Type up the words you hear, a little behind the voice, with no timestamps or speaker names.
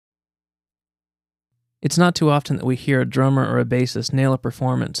It's not too often that we hear a drummer or a bassist nail a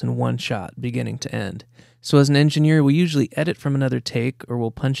performance in one shot, beginning to end. So as an engineer, we usually edit from another take, or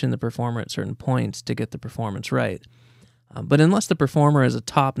we'll punch in the performer at certain points to get the performance right. But unless the performer is a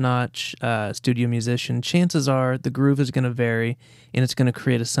top-notch studio musician, chances are the groove is going to vary, and it's going to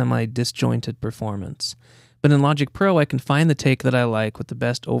create a semi-disjointed performance. But in Logic Pro, I can find the take that I like with the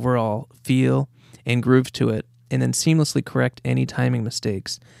best overall feel and groove to it, and then seamlessly correct any timing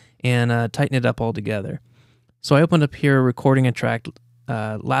mistakes and tighten it up altogether. So I opened up here a recording I tracked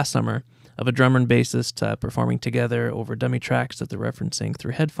last summer of a drummer and bassist performing together over dummy tracks that they're referencing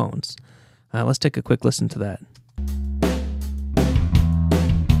through headphones. Let's take a quick listen to that.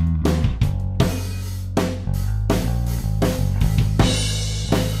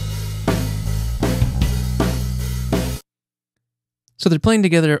 So they're playing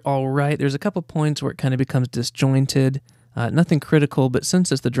together all right. There's a couple points where it kind of becomes disjointed. Nothing critical, but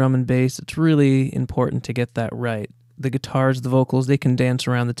since it's the drum and bass, it's really important to get that right. The guitars, the vocals, they can dance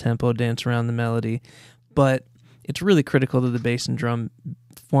around the tempo, dance around the melody, but it's really critical that the bass and drum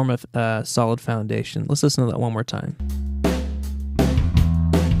form a solid foundation. Let's listen to that one more time.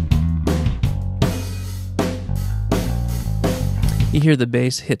 You hear the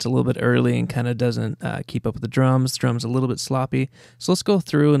bass hits a little bit early and kind of doesn't keep up with the drums. The drum's a little bit sloppy. So let's go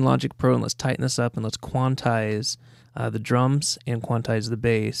through in Logic Pro and let's tighten this up and let's quantize the drums and quantize the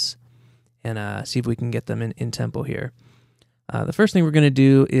bass and see if we can get them in tempo here. The first thing we're going to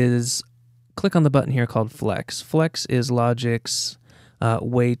do is click on the button here called Flex. Flex is Logic's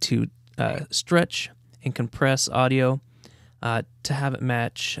way to stretch and compress audio to have it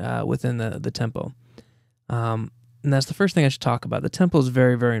match within the tempo. And that's the first thing I should talk about. The tempo is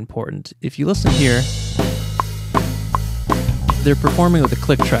very, very important. If you listen here, they're performing with a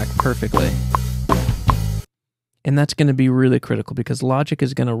click track perfectly. And that's going to be really critical because Logic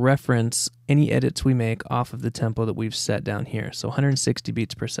is going to reference any edits we make off of the tempo that we've set down here. So 160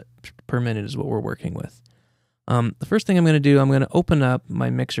 beats per minute is what we're working with. The first thing I'm going to do, I'm going to open up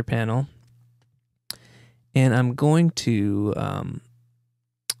my mixer panel, and I'm going to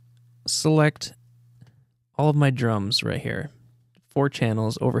select all of my drums right here. 4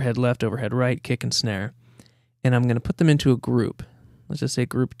 channels, overhead left, overhead right, kick and snare. And I'm going to put them into a group. Let's just say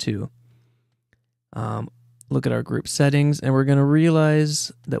group 2. Look at our group settings, and we're going to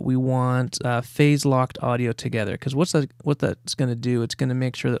realize that we want phase-locked audio together, because what that's going to do, it's going to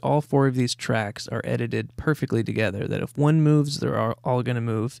make sure that all 4 of these tracks are edited perfectly together, that if one moves, they're all going to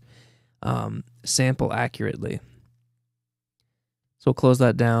move sample accurately. So we'll close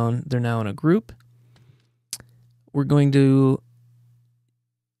that down. They're now in a group. We're going to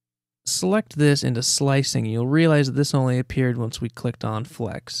select this into slicing. You'll realize that this only appeared once we clicked on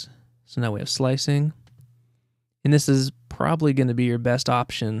Flex. So now we have slicing. And this is probably going to be your best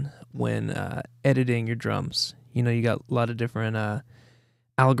option when editing your drums. You know, you got a lot of different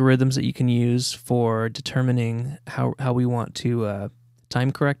algorithms that you can use for determining how we want to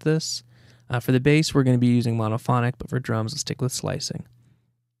time correct this. For the bass, we're going to be using monophonic, but for drums, let's stick with slicing.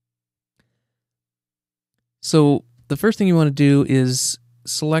 So the first thing you want to do is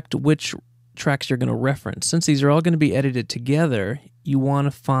select which tracks you're going to reference. Since these are all going to be edited together, you want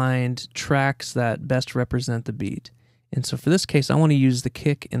to find tracks that best represent the beat. And so for this case, I want to use the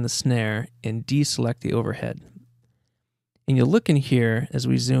kick and the snare and deselect the overhead. And you'll look in here as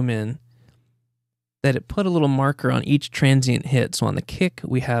we zoom in that it put a little marker on each transient hit. So on the kick,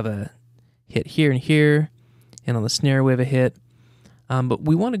 we have a hit here and here, and on the snare, we have a hit. But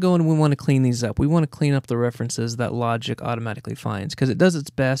we want to go and we want to clean these up. We want to clean up the references that Logic automatically finds, because it does its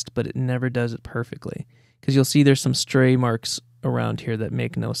best, but it never does it perfectly. Because you'll see there's some stray marks around here that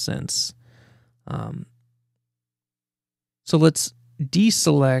make no sense. So let's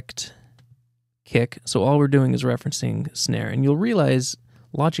deselect kick. So all we're doing is referencing snare. And you'll realize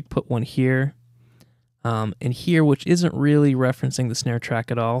Logic put one here and here, which isn't really referencing the snare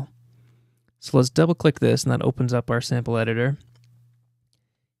track at all. So let's double click this, and that opens up our sample editor.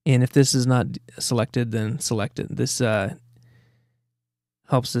 And if this is not selected, then select it. This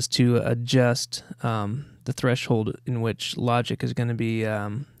helps us to adjust the threshold in which Logic is going to be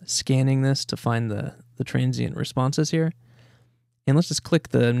scanning this to find the transient responses here. And let's just click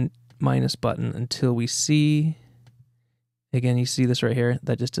the minus button until we see, again, you see this right here,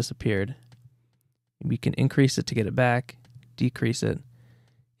 that just disappeared. We can increase it to get it back, decrease it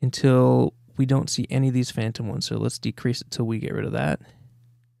until we don't see any of these phantom ones. So let's decrease it till we get rid of that.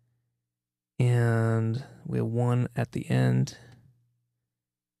 And we have one at the end.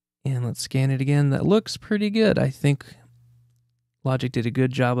 And let's scan it again. That looks pretty good. I think Logic did a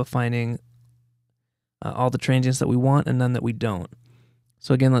good job of finding all the transients that we want and none that we don't.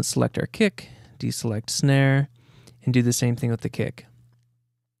 So again, let's select our kick, deselect snare, and do the same thing with the kick.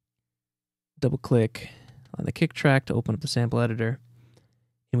 Double click on the kick track to open up the sample editor.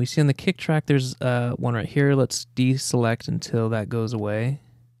 And we see on the kick track there's one right here. Let's deselect until that goes away.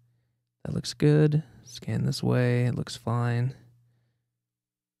 That looks good. Scan this way, it looks fine.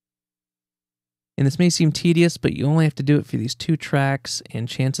 And this may seem tedious, but you only have to do it for these 2 tracks, and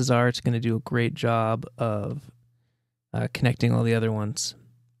chances are it's going to do a great job of connecting all the other ones.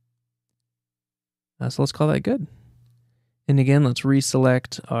 So let's call that good. And again, let's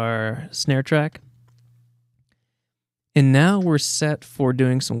reselect our snare track. And now we're set for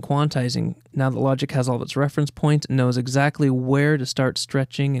doing some quantizing. Now that Logic has all of its reference points, it knows exactly where to start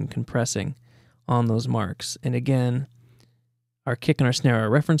stretching and compressing on those marks. And again, our kick and our snare are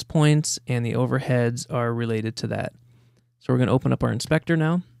reference points, and the overheads are related to that. So we're going to open up our inspector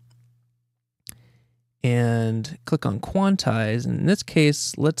now and click on quantize. And in this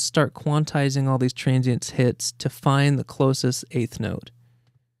case, let's start quantizing all these transients hits to find the closest 8th note.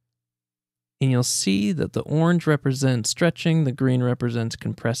 And you'll see that the orange represents stretching, the green represents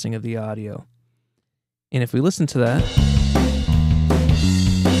compressing of the audio. And if we listen to that,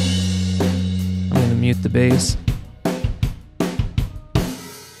 I'm going to mute the bass.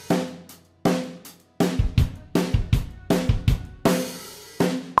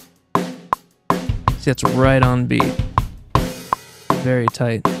 See, that's right on beat. Very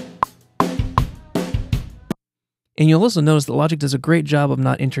tight. And you'll also notice that Logic does a great job of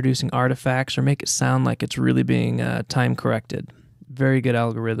not introducing artifacts or make it sound like it's really being time corrected. Very good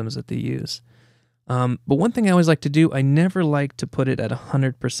algorithms that they use. But one thing I always like to do, I never like to put it at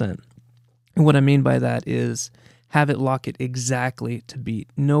 100%. And what I mean by that is have it lock it exactly to beat.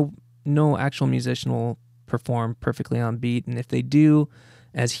 No actual musician will perform perfectly on beat, and if they do,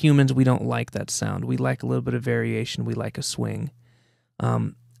 as humans, we don't like that sound. We like a little bit of variation. We like a swing.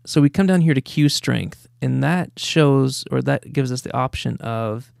 So we come down here to Q strength, and that shows, or that gives us the option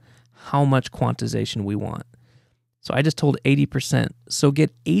of how much quantization we want. So I just told 80%. So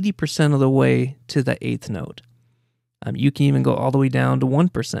get 80% of the way to the 8th note. You can even go all the way down to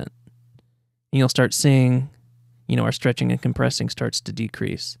 1%. And you'll start seeing, our stretching and compressing starts to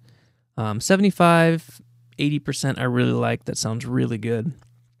decrease. 75, 80% I really like. That sounds really good.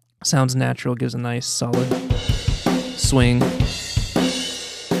 Sounds natural, gives a nice solid swing.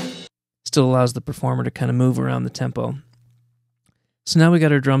 Still allows the performer to kind of move around the tempo. So now we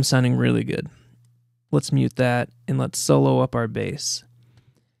got our drum sounding really good. Let's mute that and let's solo up our bass.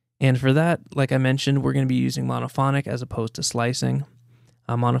 And for that, like I mentioned, we're going to be using monophonic as opposed to slicing.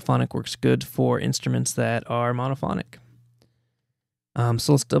 Monophonic works good for instruments that are monophonic.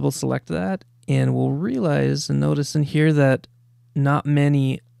 So let's double select that, and we'll realize and notice in here that not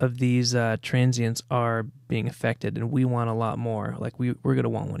many of these transients are being affected, and we want a lot more. Like we're going to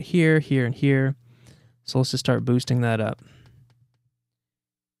want one here, here, and here. So let's just start boosting that up.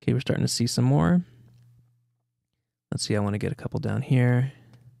 Okay, we're starting to see some more. Let's see, I want to get a couple down here.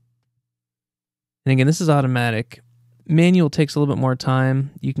 And again, this is automatic. Manual takes a little bit more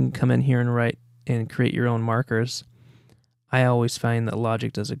time. You can come in here and write and create your own markers. I always find that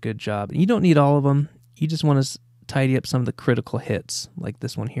Logic does a good job. And you don't need all of them. You just want to tidy up some of the critical hits, like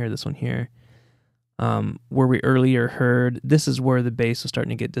this one here, this one here. Where we earlier heard, this is where the bass was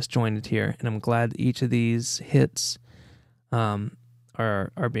starting to get disjointed here. And I'm glad that each of these hits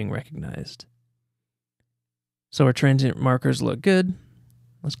are being recognized. So our transient markers look good.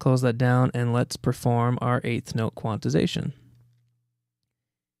 Let's close that down and let's perform our 8th note quantization.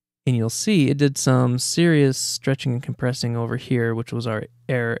 And you'll see it did some serious stretching and compressing over here, which was our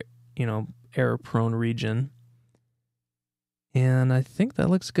error-prone region. And I think that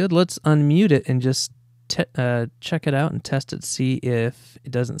looks good. Let's unmute it and just check it out and test it, see if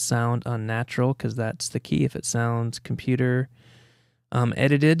it doesn't sound unnatural, because that's the key. If it sounds computer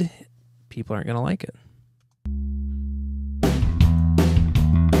edited, people aren't going to like it.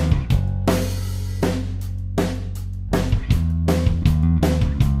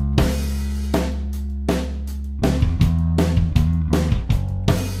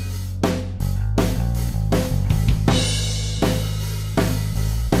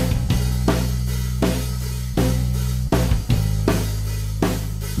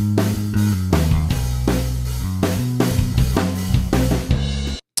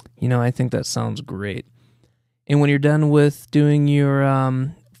 I think that sounds great. And when you're done with doing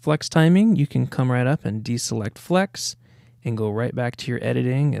your flex timing, you can come right up and deselect flex and go right back to your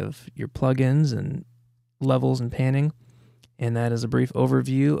editing of your plugins and levels and panning. And that is a brief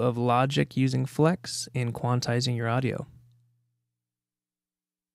overview of Logic using flex in quantizing your audio.